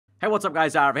Hey, what's up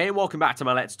guys, aarava here, welcome back to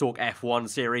my Let's Talk F1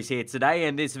 series here today.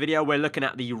 In this video, we're looking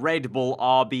at the Red Bull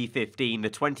RB15, the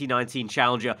 2019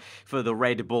 challenger for the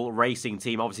Red Bull racing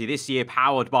team. Obviously, this year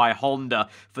powered by Honda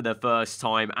for the first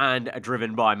time and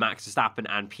driven by Max Verstappen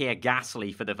and Pierre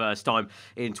Gasly for the first time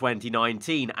in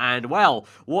 2019. And, well,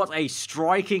 what a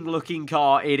striking looking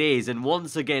car it is. And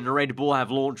once again, Red Bull have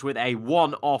launched with a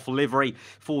one-off livery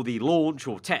for the launch,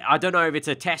 or I don't know if it's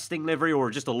a testing livery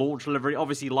or just a launch livery.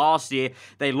 Obviously, last year,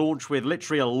 they launched with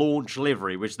literally a launch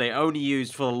livery, which they only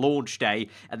used for the launch day,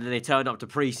 and then they turned up to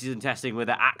preseason testing with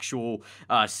the actual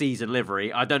season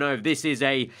livery. I don't know if this is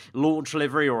a launch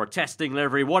livery or a testing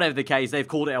livery, whatever the case, they've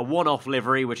called it a one-off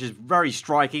livery, which is very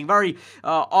striking, very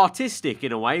artistic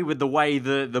in a way, with the way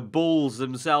the bulls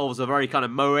themselves are very kind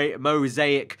of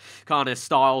mosaic kind of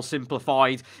style,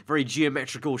 simplified, very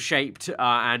geometrical shaped,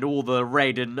 and all the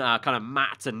red and kind of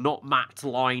matte and not matte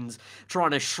lines,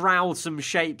 trying to shroud some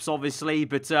shapes, obviously,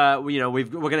 but we're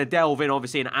going to delve in,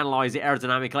 obviously, and analyze it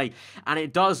aerodynamically, and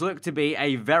it does look to be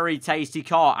a very tasty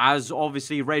car, as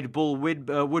obviously Red Bull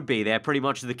would be. They're pretty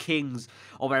much the kings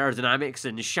of aerodynamics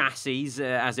and chassis,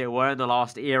 as it were, in the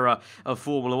last era of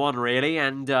Formula 1, really,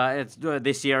 and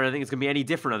this year, I don't think it's going to be any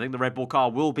different. I think the Red Bull car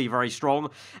will be very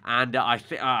strong, and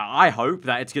I hope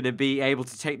that it's going to be able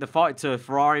to take the fight to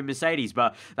Ferrari and Mercedes,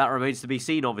 but that remains to be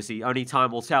seen, obviously. Only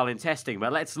time will tell in testing,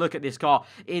 but let's look at this car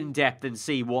in depth and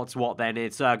see what's what then.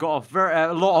 It's got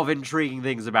a lot of intriguing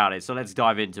things about it, so let's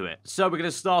dive into it. So we're going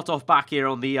to start off back here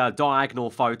on the diagonal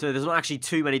photo. There's not actually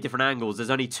too many different angles. There's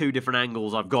only two different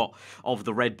angles I've got of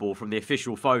the Red Bull from the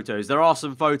official photos. There are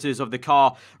some photos of the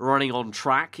car running on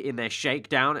track in their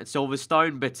shakedown at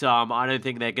Silverstone, but I don't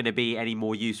think they're going to be any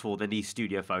more useful than these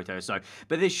studio photos.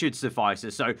 But this should suffice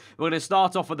us. So we're going to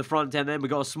start off with the front end then.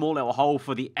 We've got a small little hole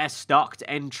for the S-duct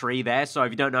entry there. So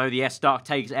if you don't know, the S-duct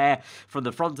takes air from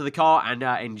the front of the car and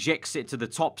injects it to the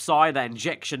top side. That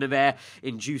injection of air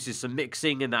induces some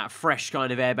mixing and that fresh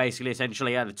kind of air, basically,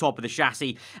 essentially, at the top of the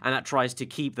chassis, and that tries to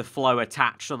keep the flow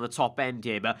attached on the top end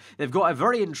here. But they've got a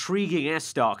very intriguing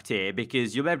S-duct here,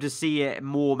 because you'll be able to see it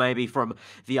more maybe from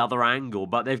the other angle,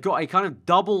 but they've got a kind of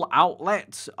double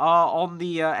outlet on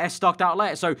the S-duct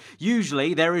outlet. So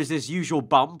usually there is this usual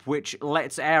bump which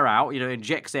lets air out,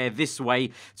 injects air this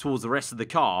way towards the rest of the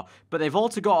car, but they've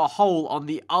also got a hole on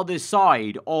the other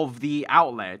side of the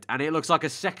outlet, and it looks like a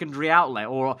secondary outlet,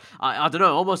 or I don't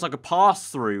know, almost like a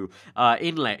pass-through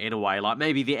inlet in a way. Like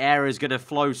maybe the air is going to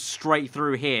flow straight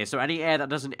through here, so any air that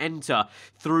doesn't enter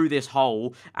through this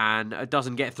hole and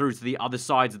doesn't get through to the other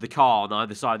sides of the car on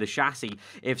either side of the chassis,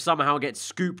 if somehow it gets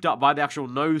scooped up by the actual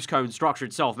nose cone structure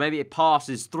itself, maybe it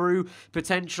passes through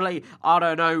potentially. I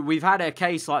don't know. We've had a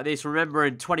case like this. Remember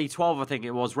in 2012, I think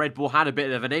it was, Red Bull had a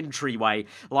bit of an entryway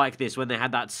like this when they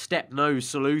had that step nose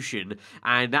solution,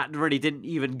 and that really didn't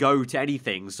even go to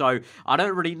anything. So I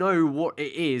don't really know what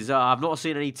it is. I've not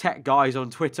seen any tech guys on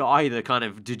Twitter either kind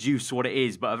of deduce what it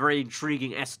is, but a very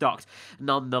intriguing S-duct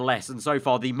nonetheless, and so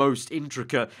far the most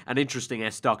intricate and interesting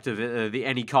S-duct of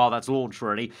any car that's launched,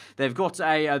 really. They've got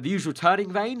the usual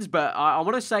turning vanes, but I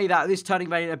want to say that this turning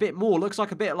vane a bit more looks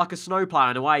like a bit like a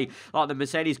snowplow in a way, like the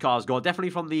Mercedes car's got.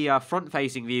 Definitely from the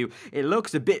front-facing view, it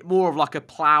looks a bit more of like a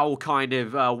plow kind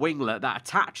of winglet that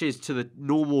attaches to the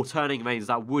normal turning vanes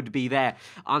that would be there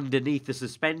underneath the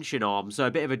suspension arm. So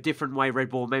a bit of a different way Red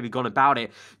Bull maybe gone about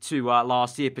it to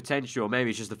last year potentially, or maybe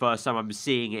it's just the first time I'm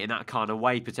seeing it in that kind of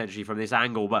way potentially from this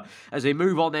angle. But as they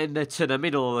move on then to the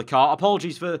middle of the car,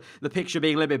 apologies for the picture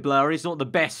being a little bit blurry. It's not the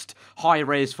best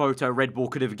high-res photo Red Bull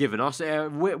could have given us.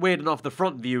 Weird enough, the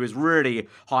front view is really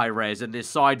high-res and this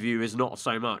side view is not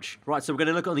so much. Right, so we're going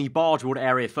to look on the bargeboard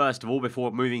area first of all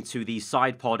before moving to the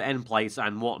side pod end plates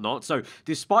and whatnot. So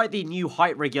despite the new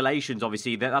height regulations,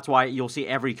 obviously, that's why you'll see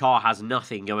every car has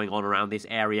nothing going on around this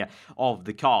area of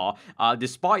the car.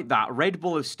 Despite that, Red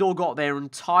Bull have still got their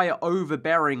entire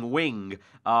overbearing wing,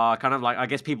 kind of like, I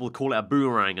guess people call it a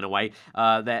boomerang in a way.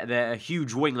 They're a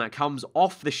huge wing that comes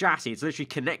off the chassis. It's literally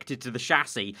connected to the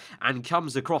chassis and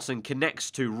comes across and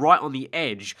connects to right on the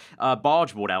edge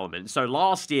bargeboard element. So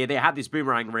last year they had this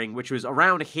boomerang ring which was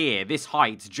around here, this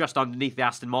height, just underneath the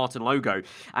Aston Martin logo,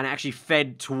 and it actually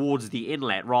fed towards the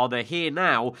inlet. Rather here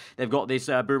now they've got this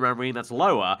boomerang ring that's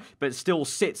lower but still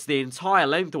sits the entire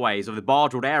lengthways of the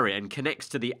bargeboard area and connects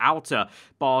to the outer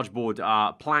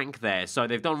bargeboard plank there. So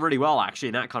they've done really well actually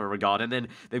in that kind of regard. And then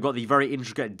they've got the very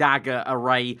intricate dagger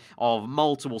array of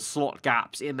multiple slot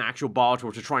gaps in the actual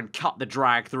bargeboard to try and cut the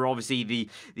drag through. Obviously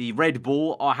the Red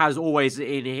Bull has always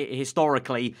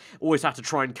historically always had to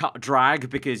try and cut drag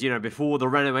because, before the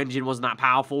Renault engine wasn't that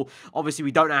powerful. Obviously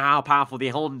we don't know how powerful the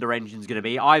Honda engine's going to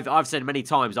be. I've said many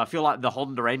times, I feel like the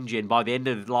Honda engine by the end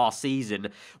of last season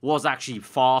was actually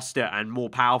faster and more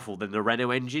powerful than the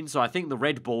Renault engine. So I think the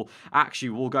Red Bull actually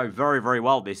will go very, very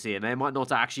well this year. They might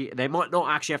not actually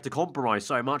have to compromise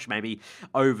so much maybe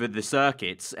over the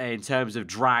circuits in terms of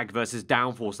drag versus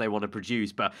downforce they want to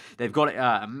produce, but they've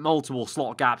got multiple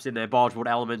slot gaps in their bargeboard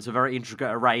elements, a very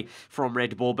intricate array from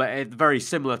Red Bull, but very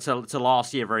similar to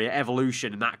last year, very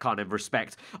evolution in that kind of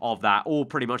respect of that. All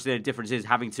pretty much the only difference is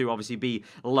having to obviously be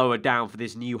lowered down for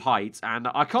this new height, and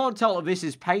I can't tell if this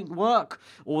is paintwork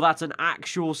or that's an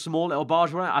actual small little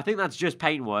bargeboard. I think that's just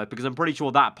paintwork because I'm pretty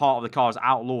sure that part of the car is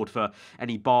outlawed for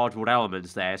any bargeboard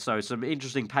elements there, so some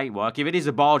interesting paintwork. If it is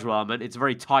a bargeboard element, it's a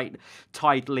very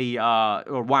tightly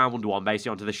wound one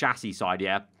basically onto the chassis side,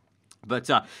 yeah.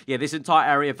 But, yeah, this entire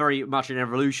area very much an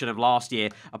evolution of last year,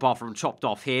 apart from chopped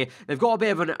off here. They've got a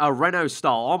bit of a Renault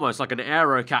style, almost like an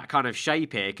Aerocat kind of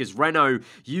shape here, because Renault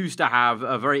used to have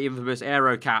a very infamous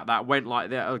Aerocat that went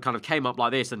like that, kind of came up like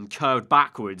this and curved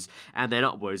backwards and then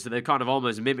upwards. So they've kind of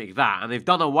almost mimicked that. And they've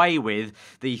done away with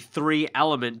the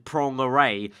 3-element prong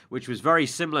array, which was very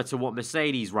similar to what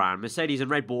Mercedes ran. Mercedes and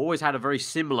Red Bull always had a very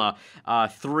similar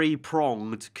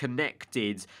 3-pronged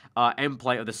connected end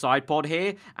plate of the side pod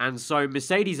here, and so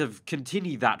Mercedes have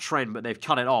continued that trend, but they've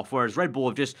cut it off, whereas Red Bull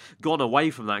have just gone away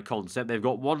from that concept. They've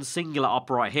got one singular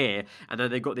upright here, and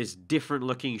then they've got this different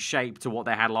looking shape to what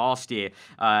they had last year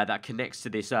that connects to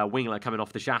this winglet coming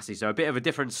off the chassis, so a bit of a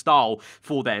different style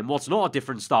for them. What's not a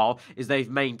different style is they've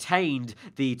maintained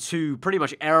the two pretty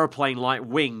much aeroplane-like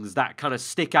wings that kind of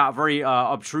stick out very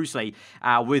obtrusely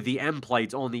with the end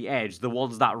plate on the edge, the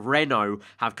ones that Renault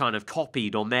have kind of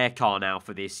copied on their car now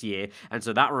for this year, and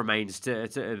so that remains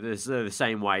the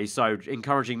same way. So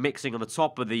encouraging mixing on the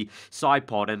top of the side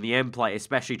pod and the end plate,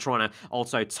 especially trying to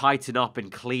also tighten up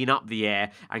and clean up the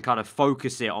air and kind of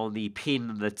focus it on the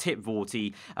pin, the tip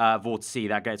vortice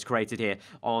that gets created here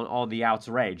on the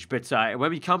outer edge. But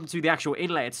when we come to the actual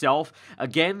inlet itself,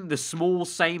 again, the small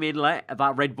same inlet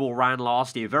that Red Bull ran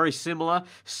last year, very similar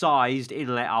sized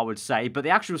inlet, I would say, but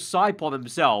the actual side pod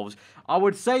themselves, I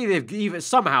would say they've even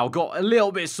somehow got a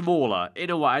little bit smaller in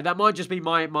a way. That might just be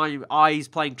my eyes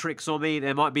playing tricks on me.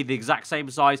 They might be the exact same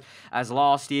size as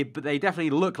last year, but they definitely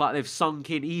look like they've sunk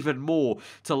in even more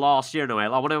to last year in a way.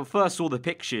 Like when I first saw the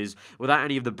pictures without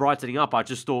any of the brightening up, I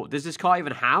just thought, does this car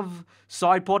even have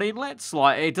side pod inlets?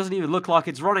 Like, it doesn't even look like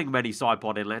it's running many side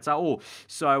pod inlets at all.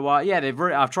 So yeah,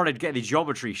 I've tried to get the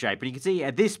geometry shape, and you can see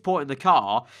at this point in the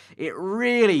car, it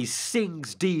really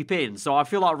sinks deep in. So I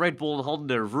feel like Red Bull and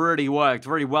Honda have really worked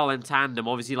very well in tandem.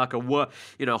 Obviously, like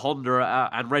Honda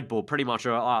and Red Bull pretty much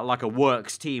are like a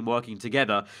works team working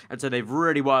together, and so they've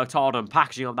really worked hard on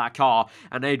packaging up that car,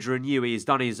 and Adrian Newey has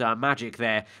done his magic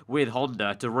there with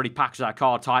Honda to really package that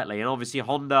car tightly. And obviously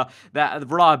Honda, that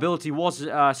reliability was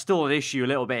still an issue a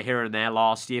little bit here and there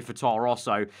last year for Toro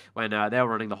Rosso when they were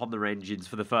running the Honda engines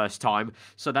for the first time,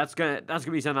 so that's gonna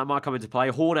be something that might come into play.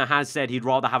 Horner has said he'd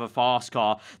rather have a fast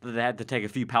car that they had to take a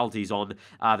few penalties on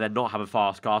than not have a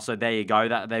fast car, so there you go.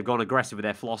 That they've gone aggressive with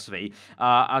their philosophy,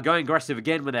 are going aggressive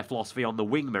again with their philosophy on the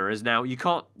wing mirrors. Now, you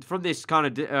can't, from this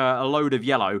kind of a load of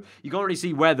yellow, you can't really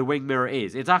see where the wing mirror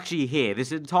is. It's actually here.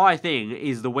 This entire thing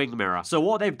is the wing mirror. So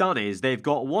what they've done is they've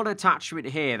got one attachment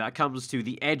here that comes to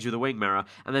the edge of the wing mirror,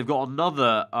 and they've got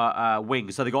another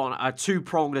wing. So they've got a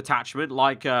two-pronged attachment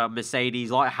like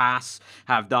Mercedes, like Haas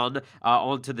have done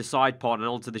onto the side pod and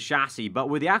onto the chassis. But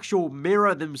with the actual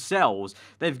mirror themselves,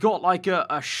 they've got like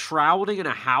a shrouding and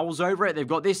a house over it. They've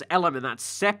got this element that's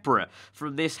separate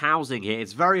from this housing here.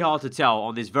 It's very hard to tell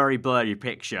on this very blurry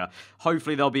picture.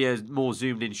 Hopefully there'll be a more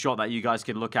zoomed in shot that you guys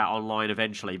can look at online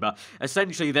eventually. But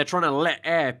essentially they're trying to let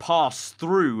air pass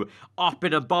through up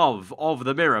and above of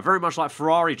the mirror, very much like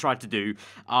Ferrari tried to do,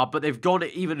 but they've gone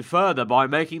even further by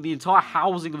making the entire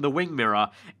housing of the wing mirror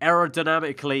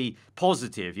aerodynamically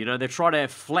positive. You know, they're trying to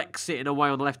flex it in a way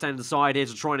on the left-hand side here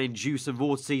to try and induce some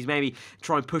vortices, maybe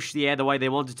try and push the air the way they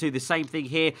wanted to. The same thing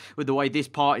here with the way this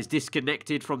part is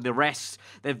disconnected from the rest.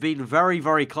 They've been very,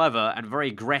 very clever and very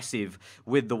aggressive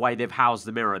with the way they've housed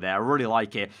the mirror there. I really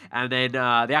like it. And then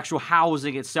the actual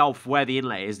housing itself, where the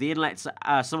inlet is, the inlet's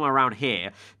somewhere around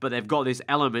here, but they've got this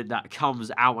element that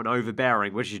comes out and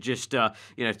overbearing, which is just, to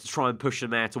try and push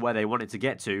them there to where they want it to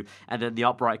get to, and then the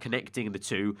upright connecting the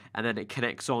two, and then it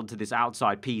connects onto this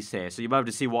outside piece here. So you'll be able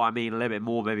to see what I mean a little bit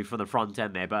more maybe from the front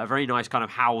end there, but a very nice kind of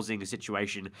housing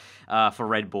situation for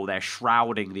Red Bull. They're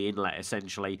shrouding closing the inlet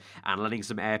essentially and letting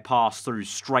some air pass through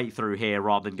straight through here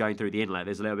rather than going through the inlet.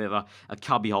 There's a little bit of a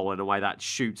cubby hole in a way that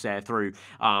shoots air through.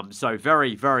 So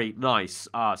very, very nice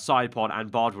side pod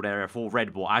and bargeboard area for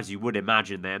Red Bull, as you would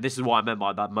imagine there. This is what I meant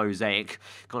by that mosaic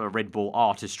kind of Red Bull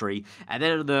artistry. And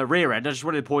then on the rear end, I just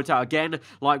wanted to point out again,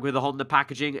 like with the Honda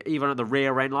packaging, even at the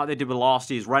rear end, like they did with last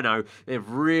year's Renault, they've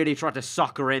really tried to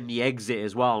sucker in the exit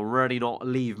as well and really not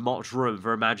leave much room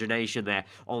for imagination there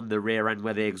on the rear end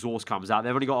where the exhaust comes out.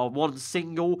 They've only got one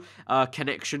single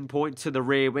connection point to the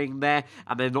rear wing there,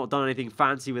 and they've not done anything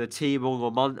fancy with a T-wing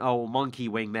or monkey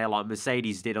wing there like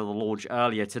Mercedes did on the launch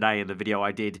earlier today in the video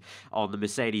I did on the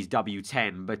Mercedes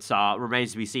W10, but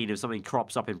remains to be seen if something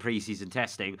crops up in pre-season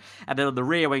testing. And then on the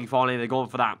rear wing, finally, they've gone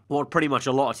for that, what pretty much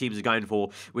a lot of teams are going for,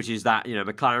 which is that, you know,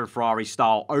 McLaren Ferrari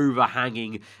style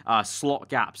overhanging slot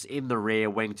gaps in the rear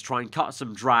wing to try and cut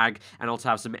some drag and also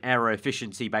have some aero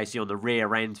efficiency basically on the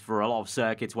rear end for a lot of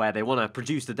circuits where they want to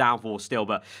produce the downforce still,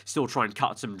 but still try and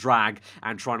cut some drag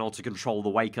and try and also control the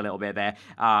wake a little bit there.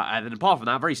 And then apart from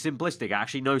that, very simplistic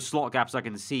actually. No slot gaps I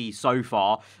can see so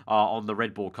far on the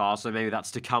Red Bull car, so maybe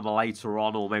that's to come later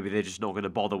on, or maybe they're just not going to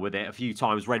bother with it. A few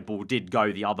times Red Bull did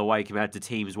go the other way compared to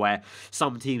teams where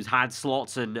some teams had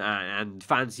slots and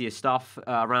fancier stuff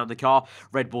around the car.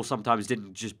 Red Bull sometimes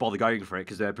didn't just bother going for it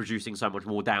because they're producing so much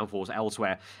more downforce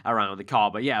elsewhere around the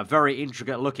car. But yeah, very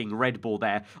intricate looking Red Bull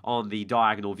there on the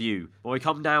diagonal view. Well, we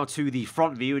come now to the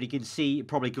front view, and you can see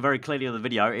probably very clearly on the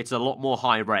video, it's a lot more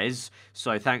high res.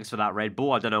 So thanks for that, Red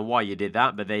Bull. I don't know why you did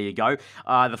that, but there you go.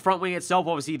 The front wing itself,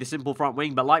 obviously the simple front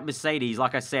wing, but like Mercedes,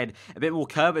 like I said, a bit more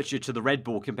curvature to the Red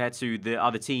Bull compared to the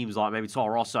other teams like maybe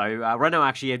Toro Rosso. Renault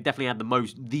actually definitely had the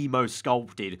most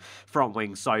sculpted front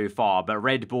wing so far, but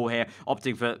Red Bull here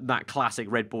opting for that classic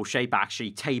Red Bull shape,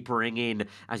 actually tapering in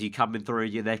as you come in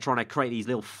through. They're trying to create these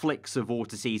little flicks of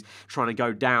vortices, trying to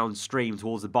go downstream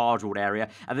towards the bargeboard area.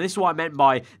 And this is what I meant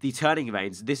by the turning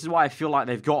vanes. This is why I feel like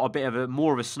they've got a bit of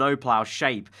more of a snowplow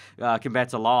shape compared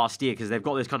to last year, because they've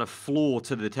got this kind of floor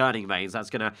to the turning vanes that's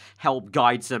going to help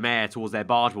guide some air towards their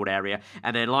bargeboard area.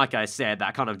 And then, like I said,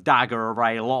 that kind of dagger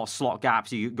array, a lot of slot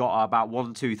gaps. You've got about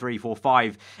 1, 2, 3, 4,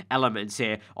 5 elements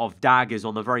here of daggers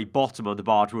on the very bottom of the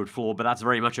bargeboard floor, but that's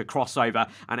very much a crossover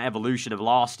and evolution of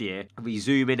last year. If we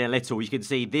zoom in a little, you can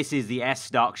see this is the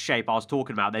S-duct shape I was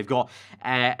talking about. They've got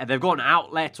an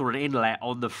outlet or an inlet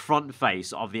on the front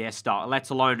face of the S-duct, let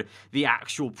alone the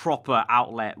actual proper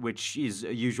outlet, which is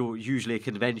usually a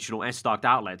conventional S-duct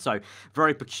outlet. So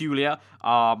very peculiar.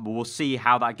 We'll see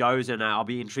how that goes, and I'll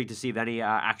be intrigued to see if any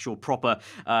actual proper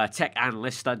tech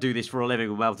analysts that do this for a living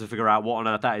will be able to figure out what on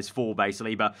earth that is for,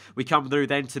 basically. But we come through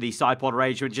then to the side pod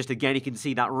arrangement. Just again, you can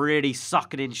see that really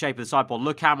sucking in shape of the side pod.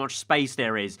 Look how much space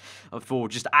there is for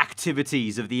just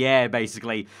activities of the air,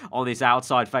 basically, on this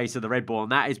outside face of the Red Bull,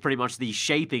 and that is pretty much the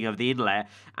shaping of the inlet,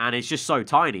 and it's just so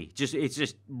tiny. It's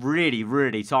just really,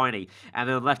 really tiny. And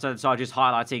then on the left-hand side, just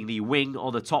highlighting the wing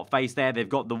on the top face there. They've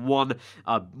got the one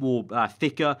more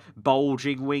thicker,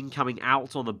 bulging wing coming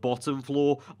out on the bottom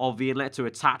floor of the inlet to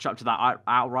attach up to that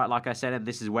outright, like I said, and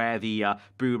this is where the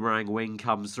boomerang wing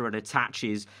comes through and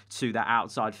attaches to the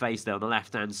outside face there on the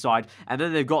left-hand side. And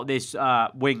then they've got this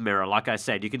wing mirror, like I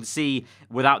said. You can see,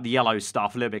 without the yellow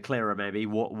stuff, a little bit clearer maybe,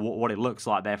 what it looks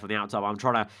like there from the outside. I'm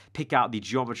trying to pick out the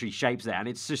geometry shapes there, and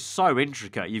it's just so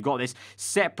intricate. You've got this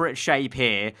separate shape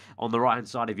here on the right-hand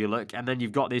side if you look, and then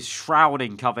you've got this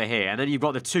shrouding cover here, and then you've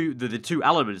got the two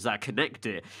elements that connect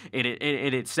it in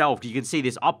itself. You can see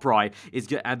this upright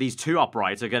and these two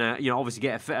uprights are gonna, obviously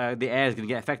the air is gonna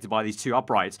get affected by these two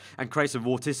uprights and create some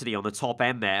vorticity on the top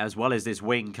end there, as well as this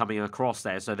wing coming across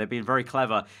there. So they've been very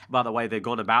clever about the way they've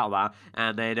gone about that,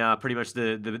 and then pretty much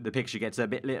the picture gets a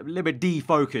little bit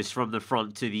defocused from the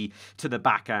front to the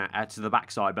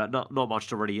back side, but not much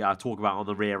to really talk about on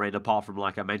the rear end, apart from,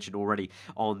 like I mentioned already,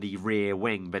 on the rear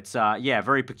wing. But yeah,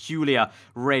 very peculiar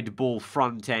Red Bull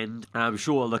front end. I'm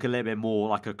sure it'll look a little bit more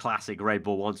like a classic Red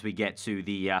Bull once we get to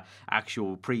the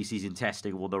actual pre-season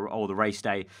testing or the race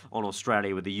day on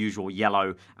Australia with the usual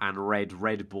yellow and red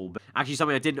Red Bull. But actually,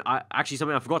 something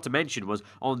I forgot to mention was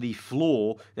on the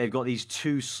floor they've got these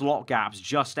two slot gaps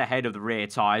just ahead of the rear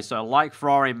tyres. So like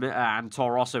Ferrari and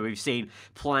Toro Rosso, we've seen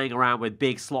playing around with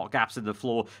big slot gaps in the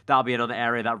floor. That'll be another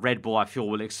area that Red Bull, I feel,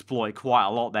 will exploit quite a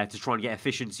lot there to try and get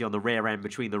efficiency on the rear end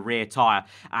between the rear tyre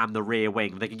and the rear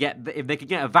wing. If they can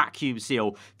get a vacuum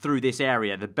seal through this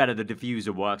area, the better the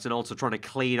diffuser works, and also trying to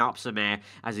clean up some air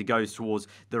as it goes towards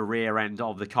the rear end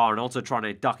of the car, and also trying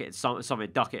to duck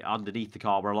it underneath the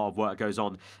car where a lot of work goes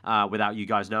on without you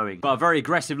guys knowing. But a very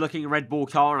aggressive looking Red Bull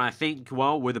car, and I think,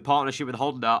 well, with the partnership with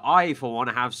Honda, I for one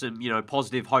have some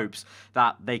positive hopes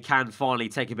that they can finally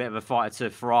take a bit of a fight to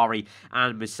Ferrari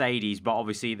and Mercedes, but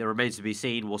obviously there remains to be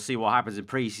seen. We'll see what happens in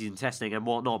pre-season testing and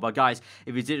whatnot. But guys,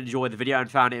 if you did enjoy the video and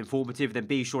found it informative, then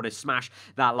be sure to smash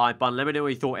that like button. Let me know what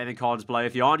you thought in the comments below.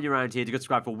 If you are new around here, do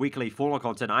subscribe for weekly Formula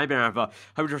content. I'm aarava.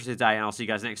 Hope you enjoyed today, and I'll see you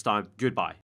guys next time. Goodbye.